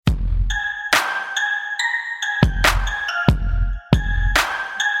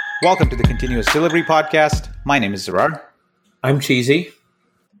Welcome to the Continuous Delivery Podcast. My name is Zarar. I'm Cheesy.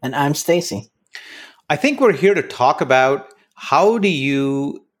 And I'm Stacy. I think we're here to talk about how do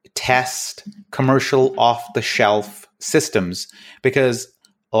you test commercial off-the-shelf systems, because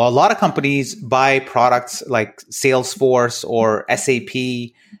a lot of companies buy products like Salesforce or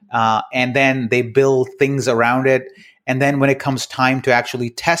SAP, and then they build things around it. And then when it comes time to actually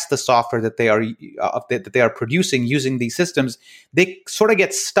test the software that they are producing using these systems, they sort of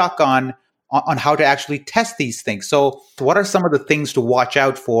get stuck on how to actually test these things. So what are some of the things to watch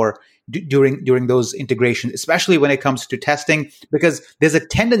out for during those integrations, especially when it comes to testing? Because there's a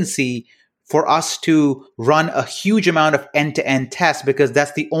tendency for us to run a huge amount of end-to-end tests, because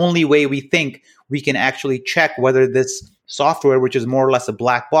that's the only way we think we can actually check whether this software, which is more or less a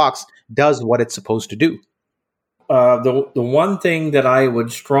black box, does what it's supposed to do. The one thing that I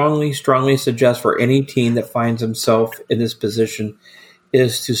would strongly suggest for any team that finds himself in this position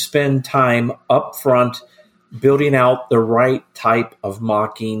is to spend time up front building out the right type of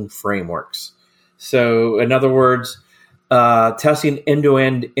mocking frameworks. So in other words, testing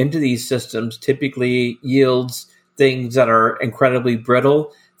end-to-end into these systems typically yields things that are incredibly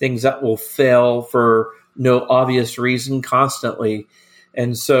brittle, things that will fail for no obvious reason constantly.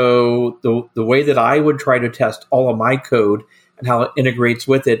 And so the way that I would try to test all of my code and how it integrates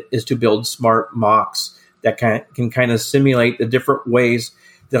with it is to build smart mocks that can kind of simulate the different ways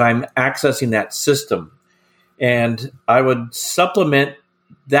that I'm accessing that system. And I would supplement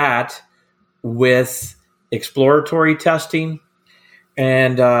that with exploratory testing.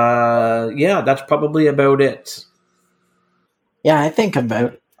 And that's probably about it. Yeah, I think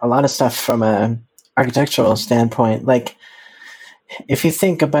about a lot of stuff from an architectural standpoint. Like, if you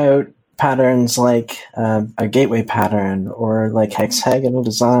think about patterns like a gateway pattern or like hexagonal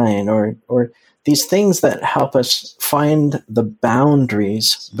design or these things that help us find the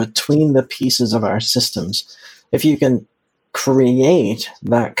boundaries between the pieces of our systems, if you can create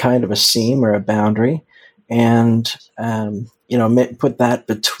that kind of a seam or a boundary and put that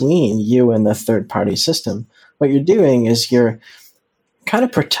between you and the third-party system, what you're doing is you're kind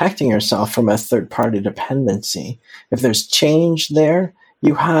of protecting yourself from a third-party dependency. If there's change there,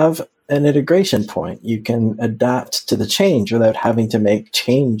 you have an integration point. You can adapt to the change without having to make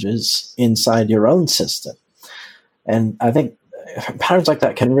changes inside your own system. And I think patterns like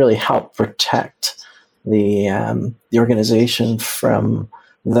that can really help protect the organization from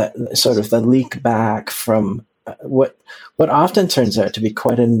the sort of the leak back from what often turns out to be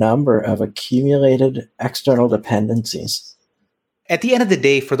quite a number of accumulated external dependencies. At the end of the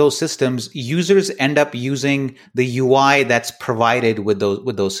day, for those systems, users end up using the UI that's provided with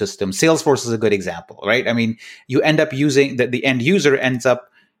those systems. Salesforce is a good example, right? I mean, you end up using the end user ends up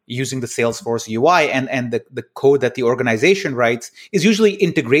using the Salesforce UI, and the code that the organization writes is usually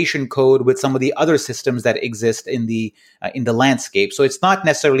integration code with some of the other systems that exist in the landscape. So it's not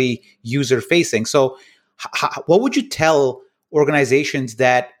necessarily user facing. So what would you tell organizations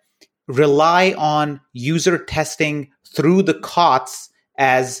that rely on user testing through the COTS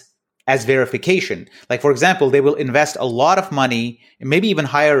as verification? Like, for example, they will invest a lot of money and maybe even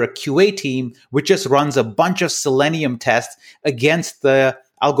hire a QA team which just runs a bunch of Selenium tests against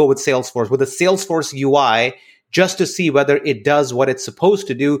I'll go with Salesforce, with a Salesforce UI, just to see whether it does what it's supposed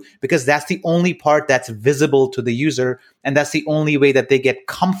to do, because that's the only part that's visible to the user, and that's the only way that they get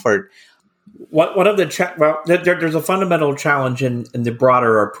comfort. One of there's a fundamental challenge in the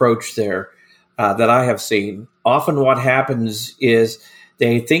broader approach there that I have seen. Often what happens is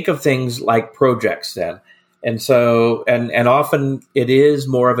they think of things like projects then. And so, and often it is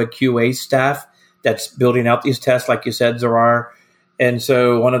more of a QA staff that's building out these tests, like you said, Zarar. And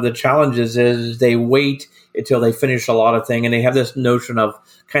so one of the challenges is they wait until they finish a lot of things, and they have this notion of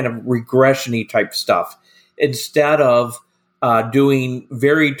kind of regression-y type stuff instead of doing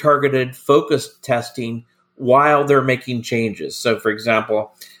very targeted, focused testing while they're making changes. So, for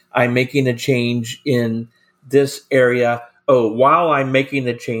example, I'm making a change in this area. Oh, while I'm making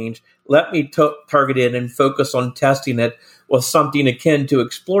the change, let me target it and focus on testing it with something akin to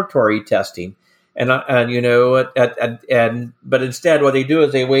exploratory testing. But instead, what they do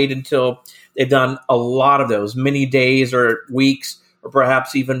is they wait until they've done a lot of those, many days or weeks or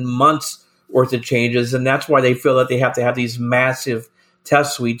perhaps even months worth of changes, and that's why they feel that they have to have these massive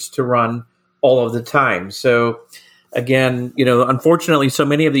test suites to run all of the time. So again, unfortunately, so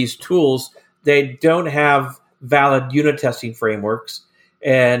many of these tools, they don't have valid unit testing frameworks,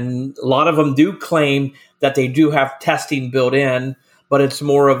 and a lot of them do claim that they do have testing built in, but it's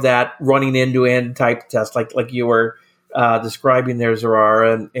more of that running end-to-end type test, like you were describing there,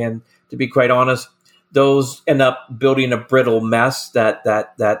 Zarar. And to be quite honest, those end up building a brittle mess that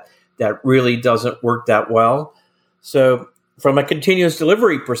really doesn't work that well. So from a continuous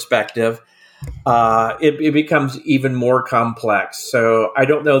delivery perspective, it becomes even more complex. So I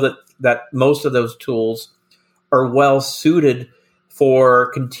don't know that most of those tools are well suited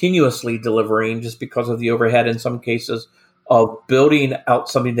for continuously delivering, just because of the overhead in some cases of building out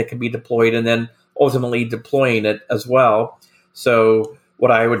something that can be deployed and then ultimately deploying it as well. So what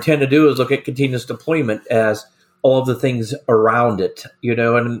I would tend to do is look at continuous deployment as all of the things around it,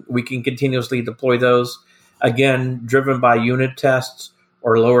 and we can continuously deploy those, again, driven by unit tests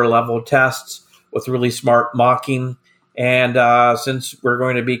or lower level tests with really smart mocking. And since we're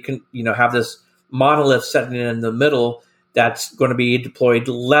going to be, have this monolith setting in the middle that's going to be deployed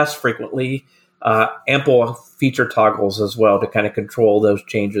less frequently, ample feature toggles as well to kind of control those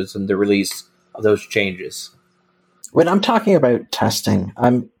changes and the release of those changes. When I'm talking about testing,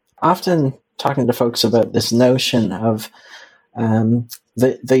 I'm often talking to folks about this notion of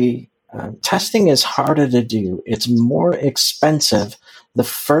the testing is harder to do. It's more expensive the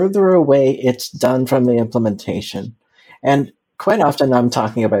further away it's done from the implementation. And quite often I'm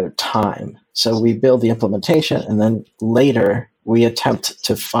talking about time. So we build the implementation and then later we attempt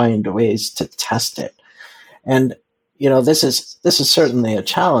to find ways to test it. And, this is certainly a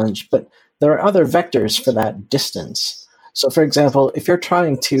challenge, but there are other vectors for that distance. So for example, if you're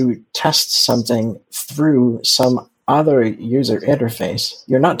trying to test something through some other user interface,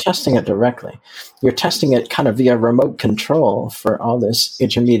 you're not testing it directly. You're testing it kind of via remote control for all this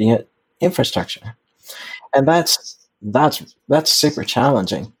intermediate infrastructure. And that's super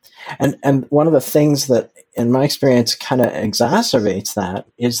challenging. And one of the things that, in my experience, kind of exacerbates that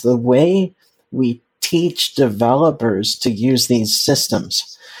is the way we teach developers to use these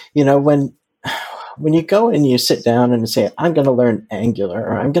systems. When you go and you sit down and say, I'm going to learn Angular,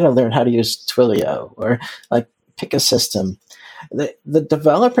 or I'm going to learn how to use Twilio, or like pick a system, the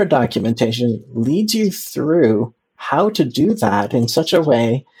developer documentation leads you through how to do that in such a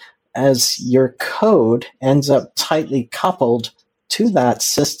way as your code ends up tightly coupled to that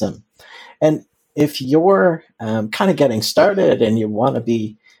system. And if you're kind of getting started and you want to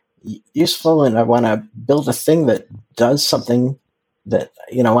be useful and I want to build a thing that does something that,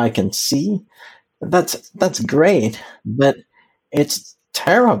 I can see, that's great, but it's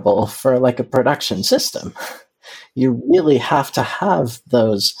terrible for like a production system. You really have to have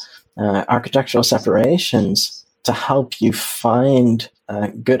those architectural separations to help you find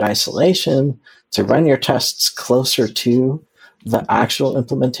good isolation, to run your tests closer to the actual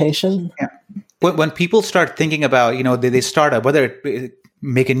implementation. Yeah. When people start thinking about, they start up, whether it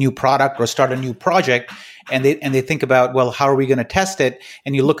make a new product or start a new project, and they think about, well, how are we going to test it?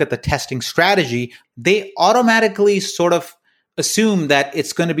 And you look at the testing strategy, they automatically sort of assume that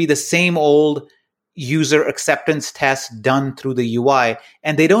it's going to be the same old user acceptance test done through the UI.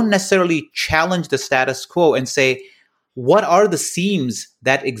 And they don't necessarily challenge the status quo and say, what are the seams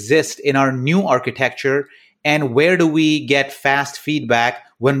that exist in our new architecture? And where do we get fast feedback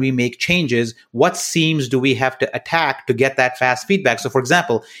when we make changes? What seams do we have to attack to get that fast feedback? So for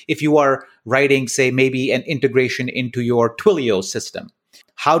example, if you are writing, say, maybe an integration into your Twilio system,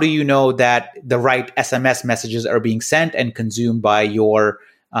 how do you know that the right SMS messages are being sent and consumed by your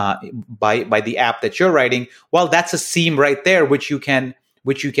by the app that you're writing? Well, that's a seam right there, which you can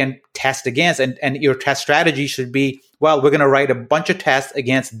test against. And your test strategy should be, well, we're going to write a bunch of tests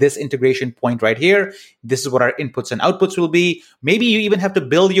against this integration point right here. This is what our inputs and outputs will be. Maybe you even have to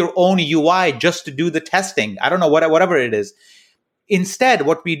build your own UI just to do the testing. I don't know, whatever it is. Instead,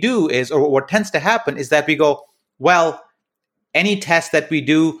 what we do is, or what tends to happen is that we go, well, any test that we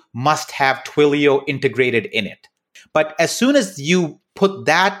do must have Twilio integrated in it. But as soon as you put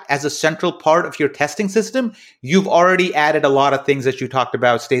that as a central part of your testing system, you've already added a lot of things that you talked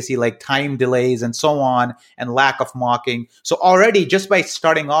about, Stacy, like time delays and so on, and lack of mocking. So already, just by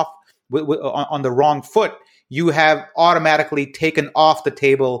starting off on the wrong foot, you have automatically taken off the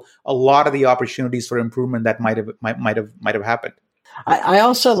table a lot of the opportunities for improvement that might have happened. I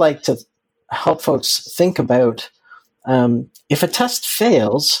also like to help folks think about if a test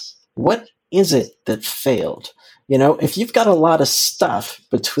fails, what is it that failed? If you've got a lot of stuff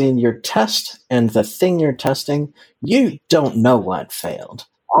between your test and the thing you're testing, you don't know what failed.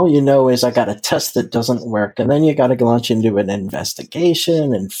 All you know is I got a test that doesn't work, and then you got to launch into an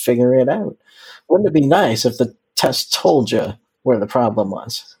investigation and figure it out. Wouldn't it be nice if the test told you where the problem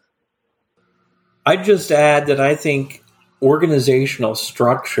was? I'd just add that I think organizational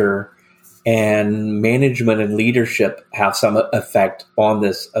structure and management and leadership have some effect on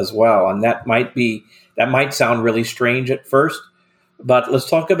this as well. And that might sound really strange at first. But let's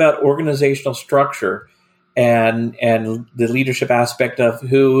talk about organizational structure and the leadership aspect of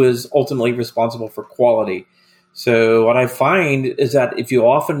who is ultimately responsible for quality. So what I find is that if you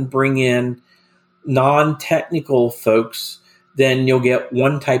often bring in non-technical folks, then you'll get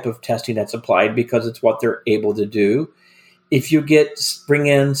one type of testing that's applied because it's what they're able to do. If you bring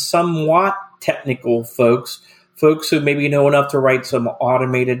in somewhat technical folks who maybe know enough to write some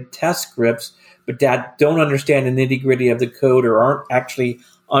automated test scripts, but that don't understand the nitty-gritty of the code or aren't actually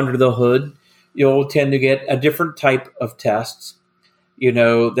under the hood, you'll tend to get a different type of tests,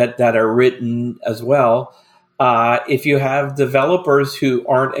 that are written as well. If you have developers who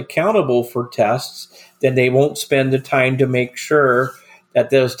aren't accountable for tests, then they won't spend the time to make sure that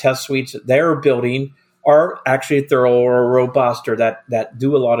those test suites that they're building are actually thorough or robust or that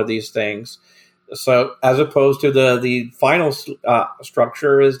do a lot of these things. So as opposed to the final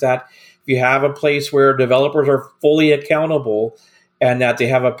structure is that if you have a place where developers are fully accountable and that they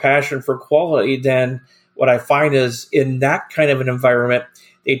have a passion for quality, then what I find is in that kind of an environment,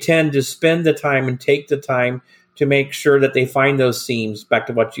 they tend to spend the time and take the time to make sure that they find those seams, back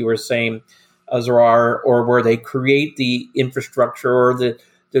to what you were saying, Azrar, or where they create the infrastructure or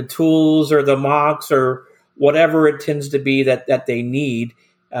the tools or the mocks or whatever it tends to be that they need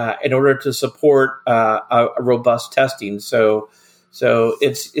in order to support a robust testing. So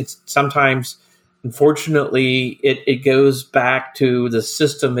it's sometimes, unfortunately, it goes back to the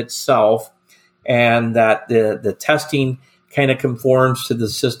system itself, and that the testing kind of conforms to the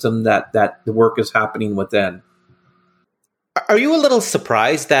system that the work is happening within. Are you a little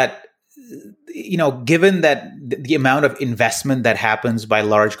surprised that, given that the amount of investment that happens by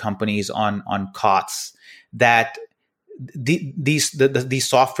large companies on COTS, that these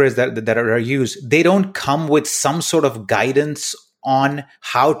softwares that are used, they don't come with some sort of guidance on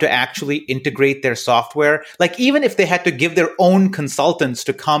how to actually integrate their software? Like, even if they had to give their own consultants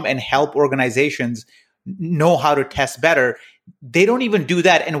to come and help organizations know how to test better, they don't even do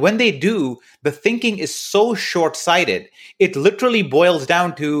that. And when they do, the thinking is so short-sighted. It literally boils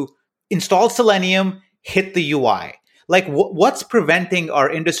down to install Selenium, hit the UI. Like, what's preventing our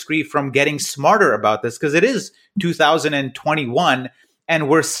industry from getting smarter about this? Because it is 2021, and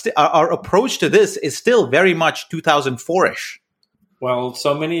our approach to this is still very much 2004-ish. Well,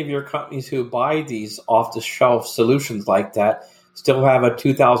 so many of your companies who buy these off-the-shelf solutions like that still have a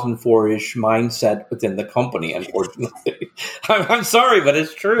 2004-ish mindset within the company, unfortunately. I'm sorry, but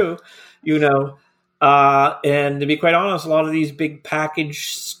it's true, and to be quite honest, a lot of these big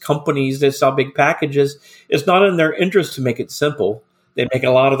package companies that sell big packages, it's not in their interest to make it simple. They make a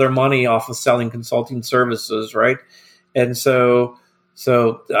lot of their money off of selling consulting services, right? And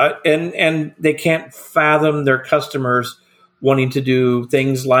and they can't fathom their customers wanting to do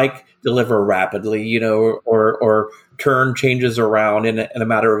things like deliver rapidly, or turn changes around in a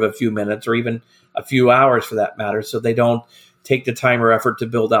matter of a few minutes or even a few hours for that matter. So they don't take the time or effort to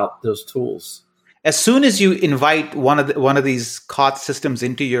build out those tools. As soon as you invite one of these COTS systems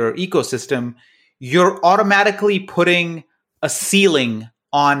into your ecosystem, you're automatically putting a ceiling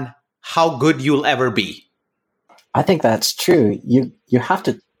on how good you'll ever be. I think that's true. You have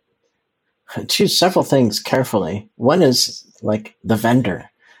to choose several things carefully. One is like the vendor.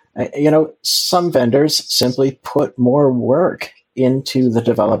 Some vendors simply put more work into the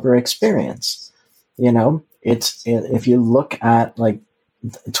developer experience. If you look at like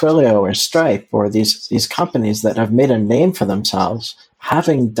Twilio or Stripe or these companies that have made a name for themselves,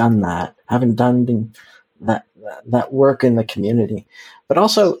 having done that work in the community, but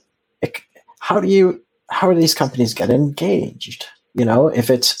also how do these companies get engaged? If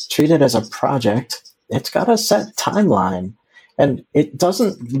it's treated as a project, it's got a set timeline, and it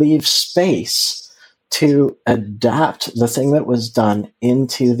doesn't leave space to adapt the thing that was done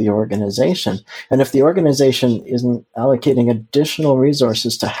into the organization. And if the organization isn't allocating additional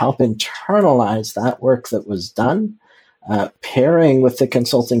resources to help internalize that work that was done, pairing with the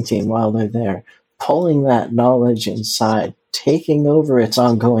consulting team while they're there, pulling that knowledge inside, taking over its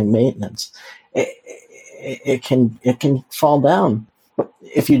ongoing maintenance, it can fall down. But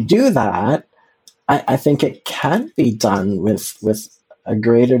if you do that, I think it can be done with a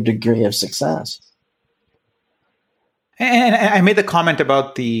greater degree of success. And I made the comment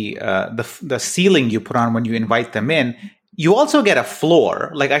about the ceiling you put on when you invite them in. You also get a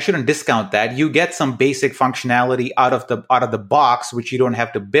floor. Like, I shouldn't discount that. You get some basic functionality out of the box, which you don't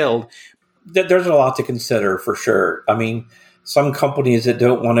have to build. There's a lot to consider for sure. I mean, some companies that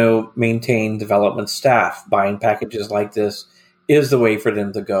don't want to maintain development staff, buying packages like this is the way for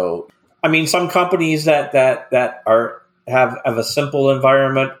them to go. I mean, some companies that have a simple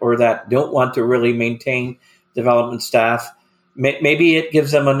environment or that don't want to really maintain development staff maybe it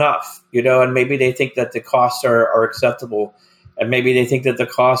gives them enough, and maybe they think that the costs are acceptable, and maybe they think that the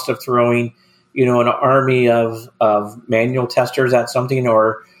cost of throwing, an army of manual testers at something,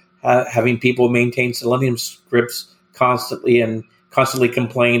 or having people maintain Selenium scripts constantly and constantly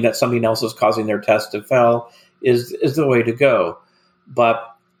complain that something else is causing their test to fail is the way to go. But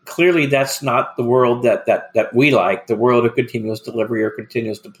clearly that's not the world that we like, the world of continuous delivery or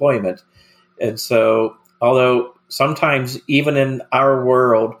continuous deployment. And so, although sometimes even in our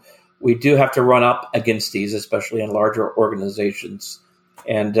world, we do have to run up against these, especially in larger organizations.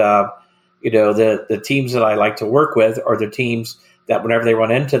 And, the teams that I like to work with are the teams that whenever they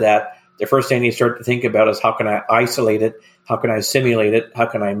run into that, the first thing they start to think about is how can I isolate it? How can I simulate it? How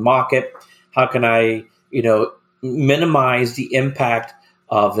can I mock it? How can I, minimize the impact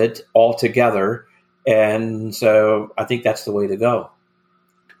of it altogether? And so I think that's the way to go.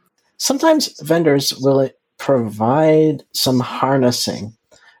 Sometimes vendors will provide some harnessing,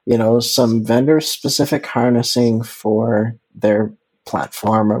 some vendor-specific harnessing for their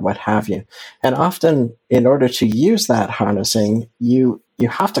platform or what have you. And often, in order to use that harnessing, you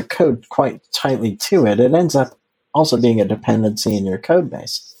have to code quite tightly to it. It ends up also being a dependency in your code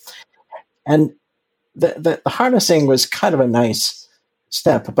base. And the harnessing was kind of a nice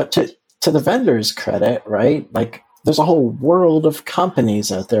step, but to the vendor's credit, right? Like, there's a whole world of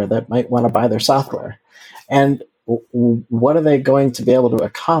companies out there that might want to buy their software. And what are they going to be able to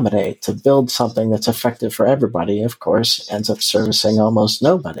accommodate to build something that's effective for everybody? Of course, ends up servicing almost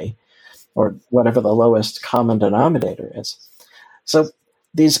nobody, or whatever the lowest common denominator is. So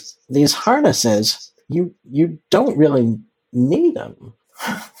these harnesses, you don't really need them.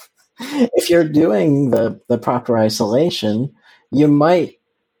 If you're doing the proper isolation, you might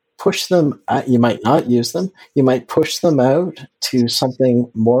push them, you might not use them, you might push them out to something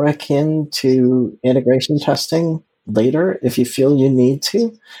more akin to integration testing later if you feel you need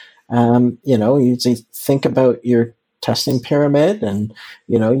to. You think about your testing pyramid, and,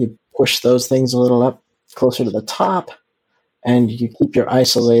 you push those things a little up closer to the top, and you keep your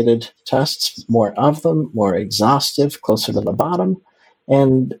isolated tests, more of them, more exhaustive, closer to the bottom.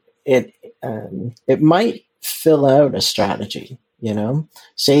 And it might fill out a strategy,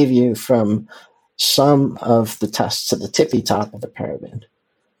 save you from some of the tests at the tippy top of the pyramid.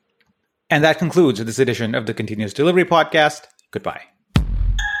 And that concludes this edition of the Continuous Delivery Podcast. Goodbye.